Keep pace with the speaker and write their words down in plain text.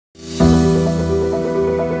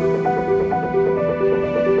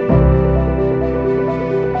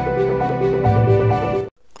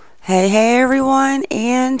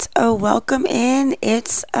welcome in.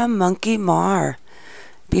 It's a Monkey Mar.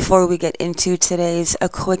 Before we get into today's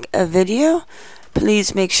quick video,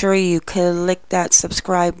 please make sure you click that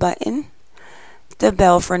subscribe button, the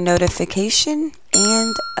bell for notification,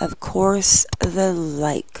 and of course the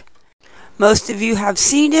like. Most of you have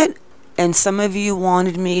seen it, and some of you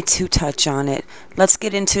wanted me to touch on it. Let's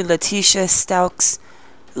get into Letecia Stauch's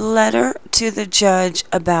letter to the judge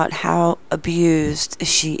about how abused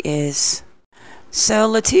she is. So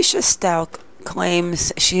Letecia Stauch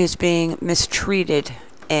claims she is being mistreated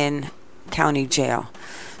in county jail.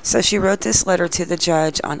 So she wrote this letter to the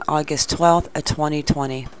judge on August 12th of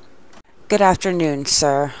 2020. Good afternoon,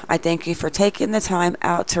 sir. I thank you for taking the time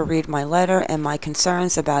out to read my letter and my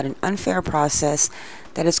concerns about an unfair process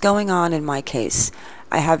that is going on in my case.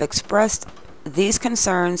 I have expressed these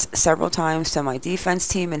concerns several times to my defense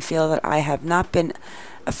team and feel that I have not been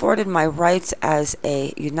afforded my rights as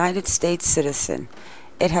a United States citizen.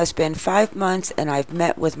 It has been 5 months and I've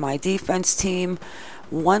met with my defense team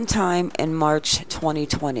one time in March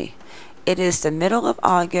 2020. It is the middle of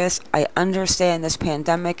August. I understand this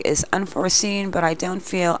pandemic is unforeseen, but I don't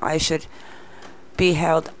feel I should be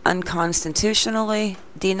held unconstitutionally,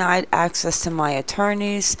 denied access to my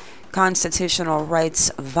attorneys, constitutional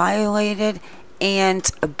rights violated, and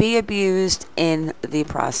be abused in the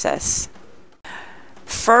process.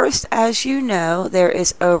 First, as you know, there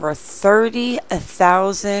is over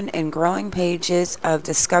 30,000 and growing pages of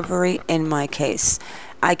discovery in my case.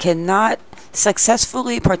 I cannot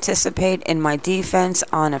successfully participate in my defense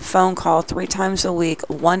on a phone call 3 times a week,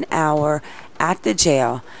 1 hour at the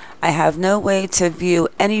jail. I have no way to view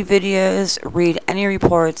any videos, read any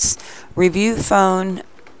reports, review phone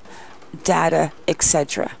data,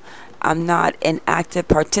 etc. I'm not an active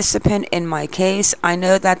participant in my case. I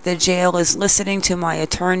know that the jail is listening to my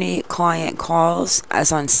attorney-client calls,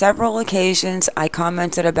 as on several occasions I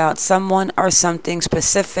commented about someone or something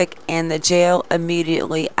specific and the jail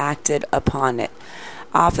immediately acted upon it.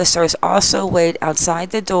 Officers also wait outside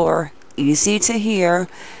the door, easy to hear,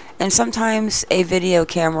 and sometimes a video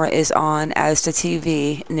camera is on as the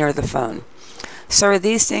TV near the phone. Sir,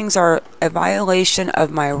 these things are a violation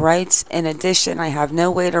of my rights. In addition, I have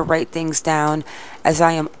no way to write things down as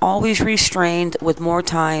I am always restrained with more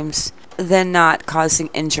times than not causing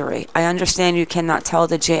injury. I understand you cannot tell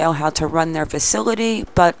the jail how to run their facility,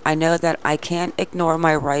 but I know that I can't ignore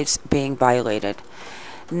my rights being violated.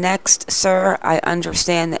 Next, sir, I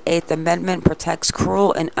understand the 8th Amendment protects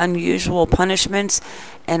cruel and unusual punishments,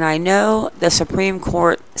 and I know the Supreme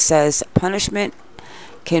Court says punishment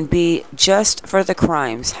can be just for the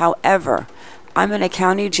crimes. However, I'm in a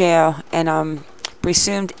county jail and I'm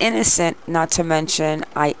presumed innocent, not to mention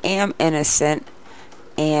I am innocent,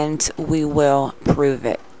 and we will prove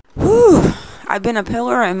it. Whew. I've been a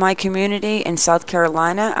pillar in my community in South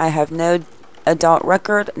Carolina. I have no adult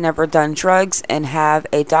record, never done drugs, and have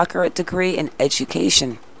a doctorate degree in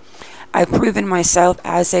education. I've proven myself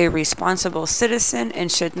as a responsible citizen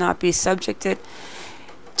and should not be subjected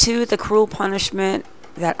to the cruel punishment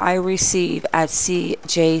that I receive at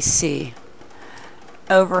CJC.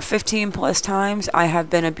 Over 15 plus times I have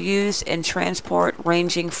been abused in transport,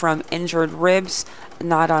 ranging from injured ribs,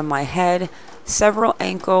 knot on my head, several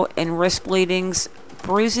ankle and wrist bleedings,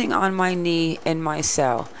 bruising on my knee in my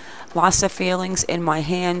cell, loss of feelings in my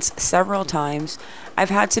hands several times. I've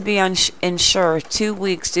had to be insured 2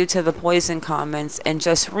 weeks due to the poison comments, and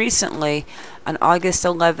just recently, on August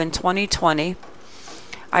 11, 2020,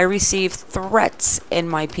 I received threats in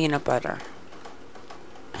my peanut butter.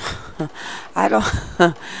 I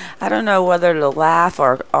don't know whether to laugh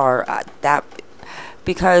or that,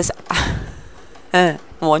 because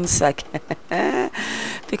 1 second.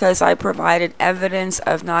 Because I provided evidence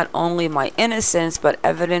of not only my innocence, but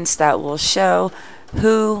evidence that will show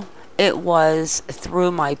who it was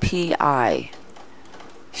through my PI.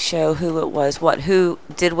 Show who it was, who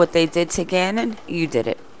did what they did to Gannon. You did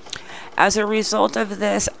it. As a result of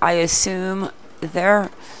this, I assume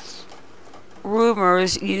their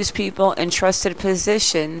rumors use people in trusted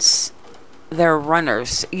positions, their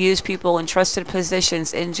runners use people in trusted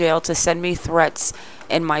positions in jail to send me threats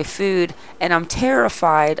in my food, and I'm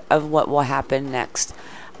terrified of what will happen next.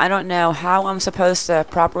 I don't know how I'm supposed to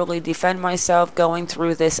properly defend myself going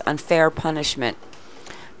through this unfair punishment.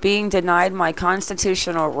 Being denied my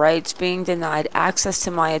constitutional rights, being denied access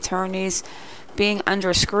to my attorneys, being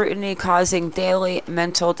under scrutiny causing daily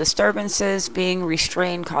mental disturbances, being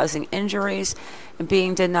restrained causing injuries, and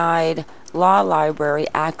being denied law library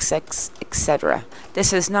access, etc.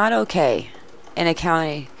 This is not okay in a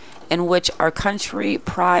county in which our country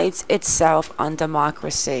prides itself on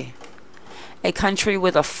democracy. a country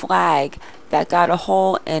with a flag that got a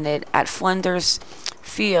hole in it at Flinders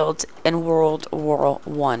Field in World War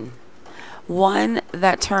I. One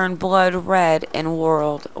that turned blood red in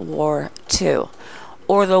World War II.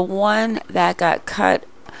 Or the one that got cut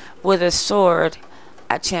with a sword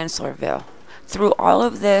at Chancellorsville. Through all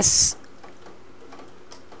of this,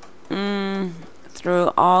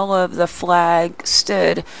 through all of the flag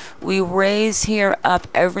stood, we raise here up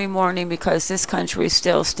every morning because this country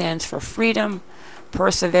still stands for freedom,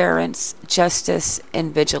 perseverance, justice,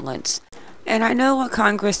 and vigilance. And I know what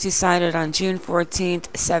Congress decided on June 14th,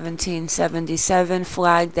 1777,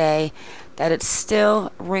 Flag Day, that it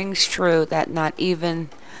still rings true that not even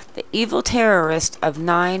the evil terrorist of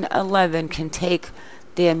 9/11 can take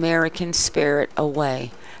the American spirit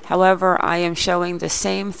away. However, I am showing the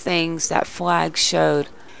same things that flag showed.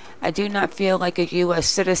 I do not feel like a U.S.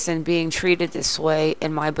 citizen being treated this way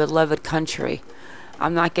in my beloved country.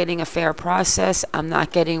 I'm not getting a fair process. I'm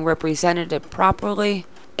not getting represented properly.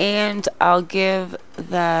 And I'll give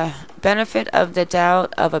the benefit of the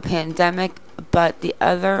doubt of a pandemic, but the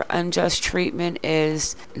other unjust treatment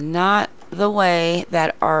is not the way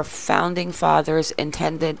that our founding fathers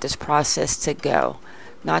intended this process to go.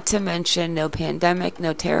 Not to mention no pandemic,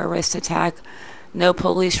 no terrorist attack, no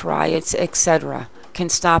police riots, etc. can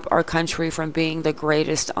stop our country from being the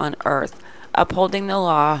greatest on earth, upholding the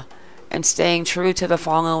law and staying true to the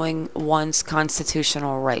following one's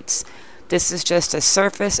constitutional rights. This is just a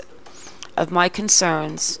surface of my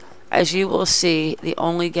concerns. As you will see, they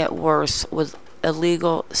only get worse with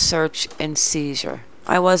illegal search and seizure.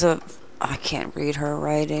 I can't read her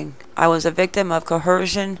writing. I was a victim of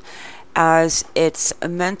coercion as it's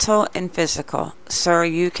mental and physical. Sir,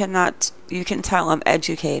 you can tell I'm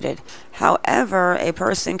educated. However, a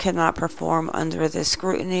person cannot perform under the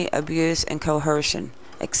scrutiny, abuse, and coercion,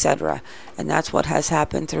 etc. And that's what has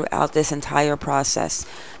happened throughout this entire process.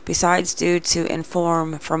 Besides, due to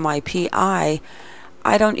inform from my PI,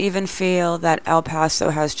 I don't even feel that El Paso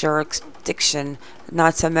has jurisdiction,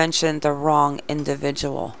 not to mention the wrong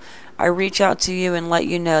individual. I reach out to you and let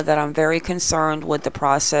you know that I'm very concerned with the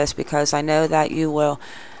process because I know that you will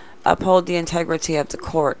uphold the integrity of the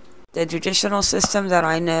court. The judicial system that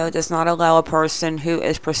I know does not allow a person who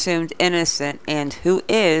is presumed innocent and who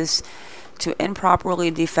is to improperly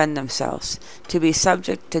defend themselves, to be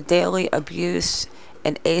subject to daily abuse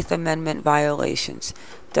and Eighth Amendment violations,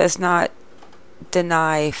 does not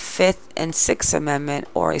deny Fifth and Sixth Amendment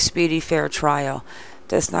or a speedy fair trial,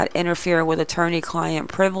 does not interfere with attorney-client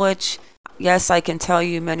privilege. Yes, I can tell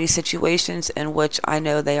you many situations in which I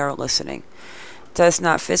know they are listening. Does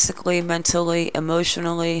not physically, mentally,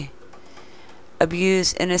 emotionally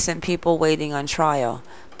abuse innocent people waiting on trial.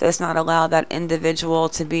 Does not allow that individual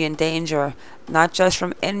to be in danger, not just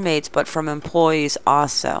from inmates, but from employees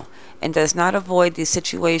also. And does not avoid these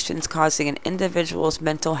situations causing an individual's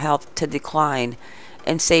mental health to decline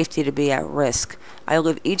and safety to be at risk. I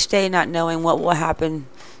live each day not knowing what will happen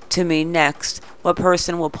to me next, what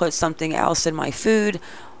person will put something else in my food,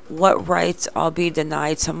 what rights I'll be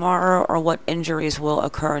denied tomorrow, or what injuries will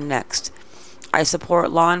occur next. I support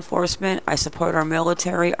law enforcement, I support our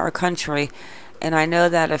military, our country, and I know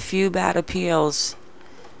that a few bad appeals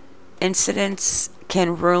incidents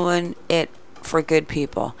can ruin it for good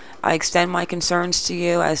people. I extend my concerns to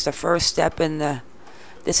you as the first step in the...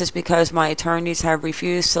 This is because my attorneys have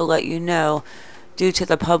refused to let you know due to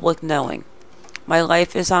the public knowing. My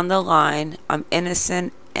life is on the line, I'm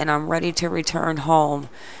innocent, and I'm ready to return home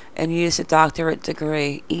and use a doctorate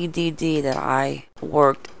degree, EDD, that I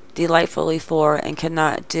worked delightfully for and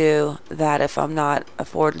cannot do that if I'm not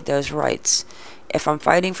afforded those rights. If I'm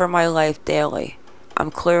fighting for my life daily,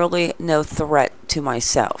 I'm clearly no threat to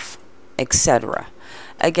myself, etc.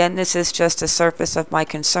 Again, this is just a surface of my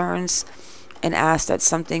concerns and ask that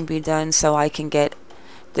something be done so I can get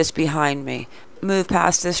this behind me. Move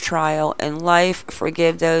past this trial in life,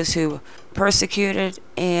 forgive those who persecuted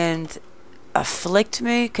and afflict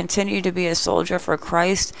me, continue to be a soldier for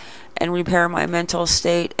Christ, and repair my mental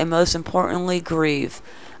state, and most importantly, grieve.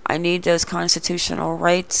 I need those constitutional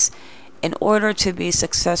rights in order to be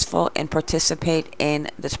successful and participate in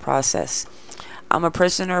this process. I'm a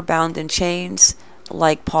prisoner bound in chains,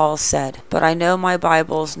 like Paul said, but I know my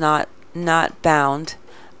Bible's not bound.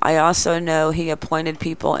 I also know he appointed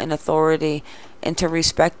people in authority and to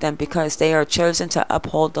respect them because they are chosen to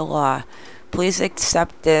uphold the law. Please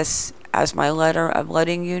accept this as my letter of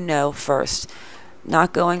letting you know first,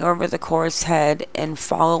 not going over the court's head and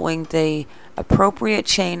following the appropriate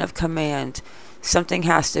chain of command. Something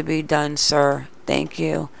has to be done, sir. Thank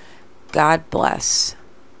you. God bless.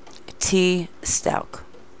 T. Stauch.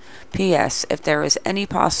 P.S. If there is any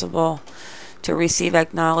possible to receive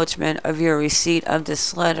acknowledgement of your receipt of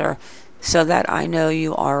this letter so that I know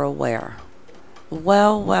you are aware.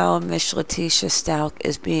 Well, Miss Letecia Stauch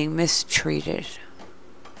is being mistreated.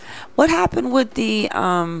 What happened with the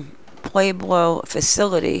Pueblo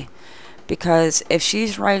facility? Because if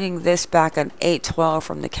she's writing this back on 8/12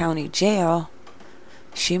 from the county jail,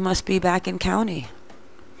 she must be back in county.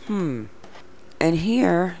 And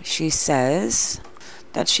here she says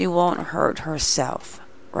that she won't hurt herself.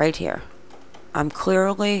 Right here. I'm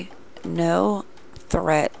clearly no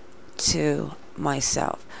threat to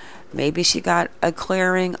myself. Maybe she got a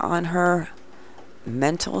clearing on her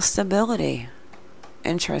mental stability.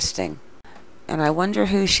 Interesting. And I wonder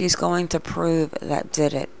who she's going to prove that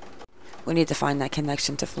did it. We need to find that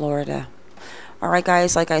connection to Florida. Alright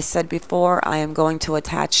guys, like I said before, I am going to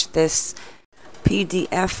attach this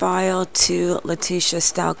PDF file to Letecia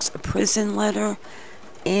Stauch's prison letter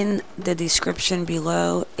in the description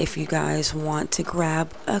below if you guys want to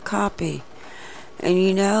grab a copy. And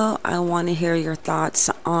you know, I want to hear your thoughts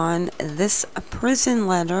on this prison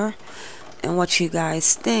letter and what you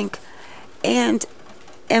guys think. And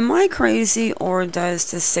am I crazy, or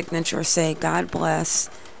does the signature say God bless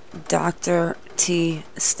Dr. T.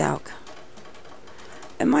 Stauch?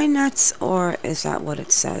 Am I nuts, or is that what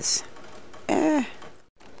it says?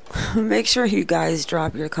 Make sure you guys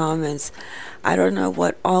drop your comments. I don't know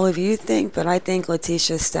what all of you think, but I think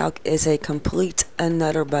Letecia Stauch is a complete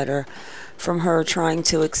nutter butter from her trying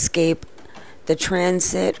to escape the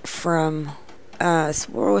transit from,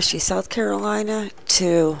 where was she, South Carolina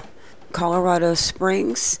to Colorado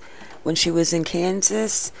Springs when she was in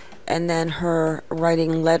Kansas, and then her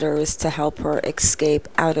writing letters to help her escape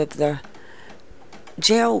out of the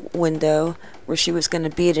jail window where she was going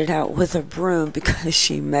to beat it out with a broom because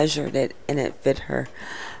she measured it and it fit her.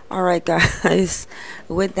 Alright guys,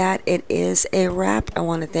 with that, it is a wrap. I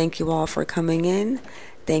want to thank you all for coming in.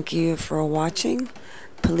 Thank you for watching.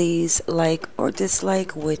 Please like or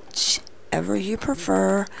dislike, whichever you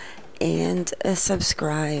prefer, and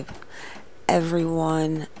subscribe.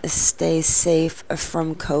 Everyone, stay safe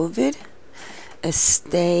from COVID.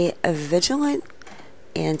 Stay vigilant.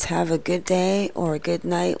 And have a good day or a good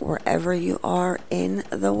night wherever you are in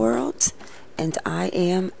the world. And I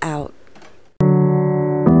am out.